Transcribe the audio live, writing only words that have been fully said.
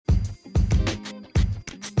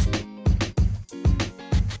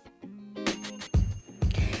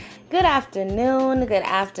Good afternoon. Good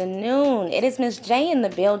afternoon. It is Miss J in the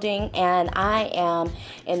building, and I am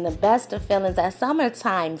in the best of feelings at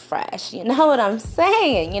summertime fresh. You know what I'm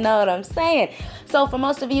saying? So for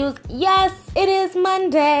most of you, yes, it is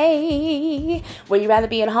Monday. Would you rather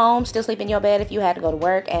be at home, still sleep in your bed if you had to go to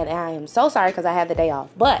work? And I am so sorry because I had the day off.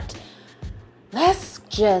 But let's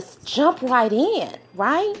just jump right in,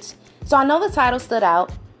 right? So I know the title stood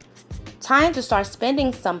out. Time to start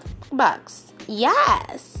spending some bucks.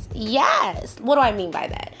 Yes. What do I mean by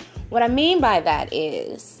that? What I mean by that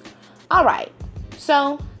is, all right,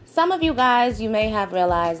 so some of you guys, you may have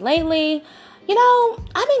realized lately,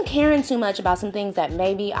 I've been caring too much about some things that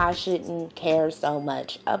maybe I shouldn't care so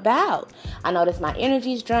much about. I notice my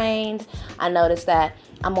energy's drained. I notice that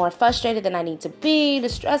I'm more frustrated than I need to be. The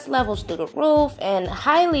stress level's through the roof, and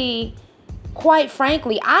quite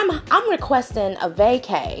frankly, I'm requesting a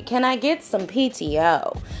vacay. Can I get some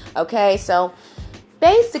PTO? Okay, so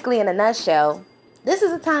basically, in a nutshell, this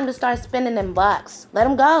is a time to start spending them bucks. Let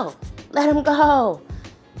them go.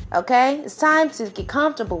 Okay? It's time to get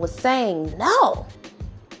comfortable with saying no.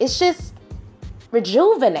 It's just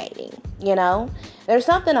rejuvenating, There's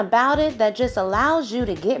something about it that just allows you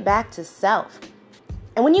to get back to self.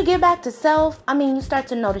 And when you get back to self, you start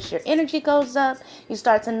to notice your energy goes up. You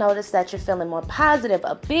start to notice that you're feeling more positive,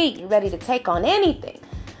 upbeat, you're ready to take on anything.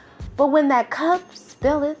 But when that cup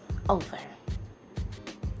spilleth over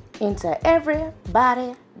into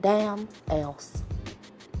everybody damn else,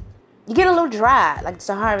 you get a little dry, like the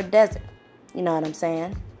Sahara Desert. You know what I'm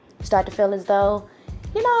saying? You start to feel as though,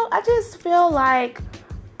 I just feel like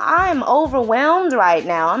I'm overwhelmed right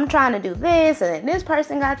now. I'm trying to do this, and this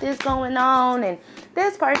person got this going on, and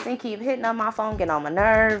this person keep hitting up my phone, getting on my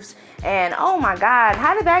nerves, and oh my God,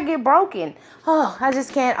 how did that get broken? Oh, I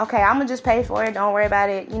just can't. Okay, I'm gonna just pay for it. Don't worry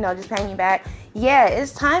about it. Just pay me back. Yeah,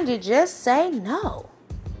 it's time to just say no.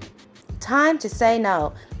 Time to say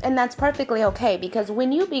no. And that's perfectly okay, because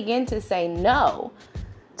when you begin to say no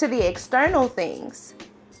to the external things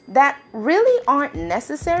that really aren't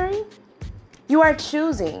necessary, you are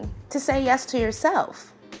choosing to say yes to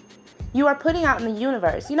yourself. You are putting out in the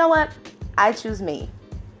universe, you know what? I choose me.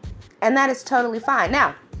 And that is totally fine.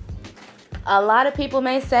 Now, a lot of people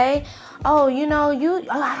may say, oh,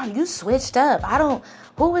 you switched up.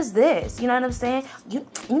 Who is this? You know what I'm saying? You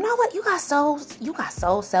know what? You got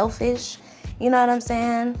so selfish. You know what I'm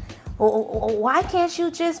saying? Why can't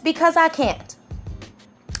you just? Because I can't.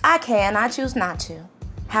 I can. I choose not to.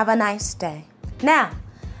 Have a nice day. Now,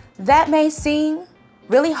 that may seem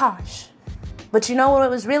really harsh, but you know what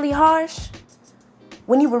was really harsh?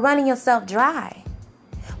 When you were running yourself dry.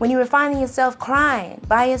 When you were finding yourself crying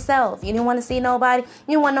by yourself. You didn't want to see nobody. You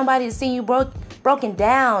didn't want nobody to see you broken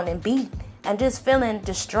down and beat and just feeling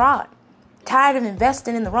distraught. Tired of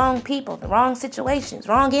investing in the wrong people, the wrong situations,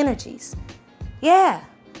 wrong energies. Yeah.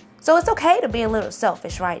 So it's okay to be a little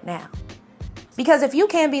selfish right now. Because if you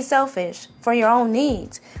can't be selfish for your own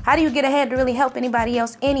needs, how do you get ahead to really help anybody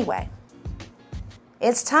else anyway?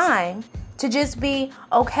 It's time to just be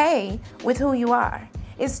okay with who you are.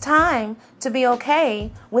 It's time to be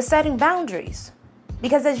okay with setting boundaries.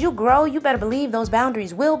 Because as you grow, you better believe those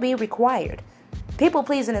boundaries will be required. People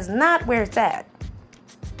pleasing is not where it's at.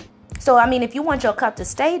 So, if you want your cup to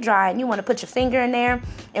stay dry and you want to put your finger in there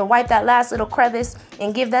and wipe that last little crevice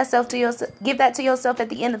and give that to yourself at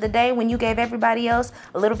the end of the day when you gave everybody else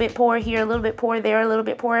a little bit pour here, a little bit pour there, a little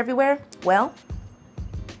bit pour everywhere, well,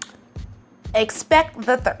 expect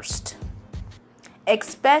the thirst.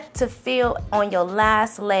 Expect to feel on your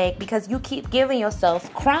last leg because you keep giving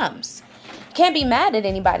yourself crumbs. Can't be mad at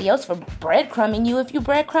anybody else for breadcrumbing you if you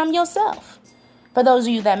breadcrumb yourself. For those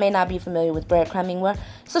of you that may not be familiar with breadcrumbing, well,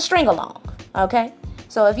 it's a string along, okay?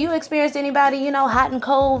 So if you experienced anybody, hot and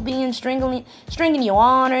cold being stringing you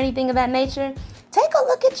on or anything of that nature, take a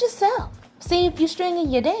look at yourself. See if you're stringing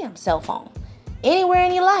your damn self on. Anywhere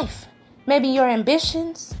in your life. Maybe your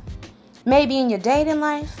ambitions. Maybe in your dating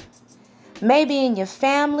life. Maybe in your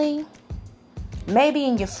family. Maybe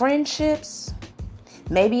in your friendships.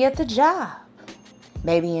 Maybe at the job.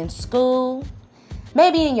 Maybe in school.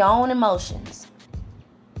 Maybe in your own emotions.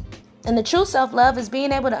 And the true self-love is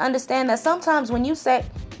being able to understand that sometimes when you say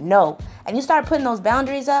no and you start putting those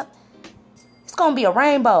boundaries up, it's going to be a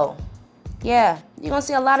rainbow. Yeah, you're going to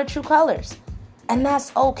see a lot of true colors. And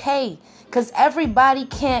that's okay because everybody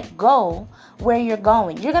can't go where you're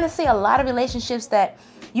going. You're going to see a lot of relationships that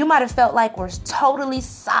you might have felt like were totally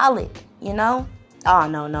solid, Oh,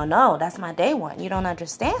 no, that's my day one. You don't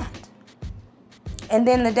understand. And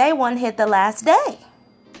then the day one hit the last day.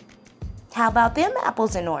 How about them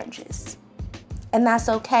apples and oranges? And that's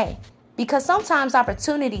okay. Because sometimes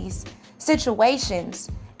opportunities, situations,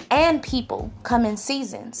 and people come in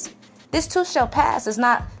seasons. This too shall pass is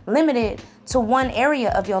not limited to one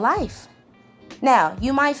area of your life. Now,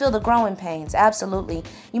 you might feel the growing pains, absolutely.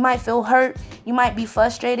 You might feel hurt, you might be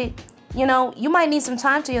frustrated. You might need some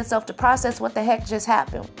time to yourself to process what the heck just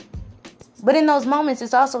happened. But in those moments,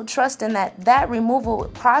 it's also trusting that removal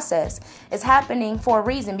process is happening for a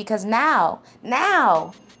reason, because now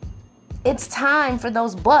it's time for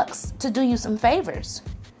those bucks to do you some favors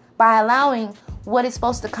by allowing what is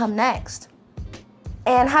supposed to come next.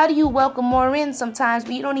 And how do you welcome more in sometimes,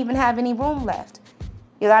 but you don't even have any room left?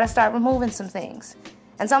 You got to start removing some things.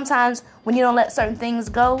 And sometimes when you don't let certain things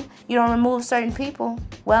go, you don't remove certain people,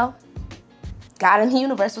 well, God and the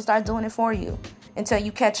universe will start doing it for you until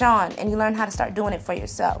you catch on and you learn how to start doing it for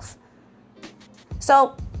yourself.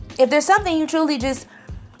 So if there's something you truly just,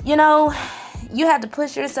 you had to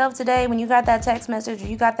push yourself today when you got that text message or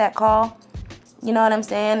you got that call, you know what I'm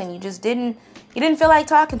saying? And you didn't feel like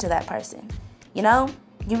talking to that person.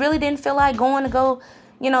 You really didn't feel like going to go,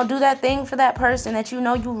 do that thing for that person that you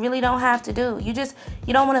really don't have to do.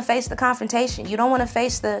 You don't want to face the confrontation. You don't want to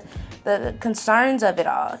face the concerns of it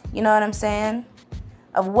all. You know what I'm saying?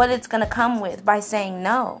 Of what it's going to come with by saying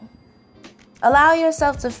no. Allow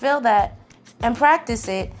yourself to feel that and practice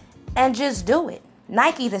it and just do it.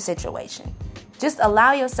 Nike the situation. Just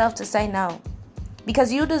allow yourself to say no.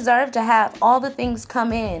 Because you deserve to have all the things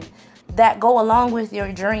come in that go along with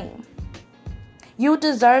your dream. You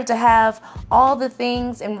deserve to have all the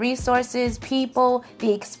things and resources, people,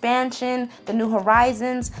 the expansion, the new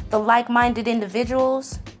horizons, the like-minded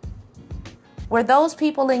individuals. Where those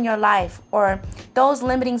people in your life or those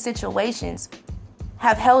limiting situations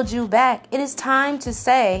have held you back, it is time to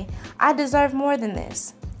say, I deserve more than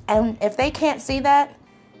this. And if they can't see that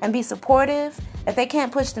and be supportive, if they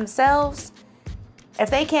can't push themselves, if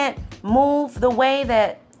they can't move the way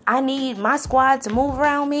that I need my squad to move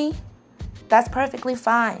around me, that's perfectly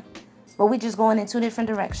fine. But we're just going in two different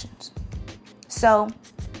directions. So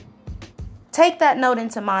take that note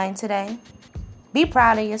into mind today. Be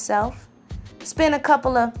proud of yourself. Spend a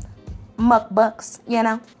couple of muck bucks,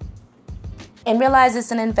 and realize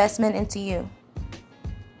it's an investment into you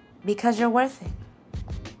because you're worth it.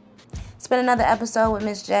 It's been another episode with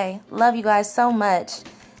Miss J. Love you guys so much.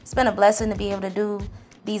 It's been a blessing to be able to do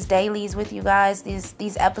these dailies with you guys,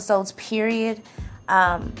 these episodes, period.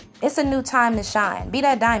 It's a new time to shine. Be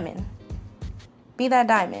that diamond. Be that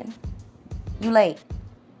diamond. You late.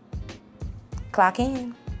 Clock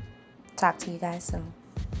in. Talk to you guys soon.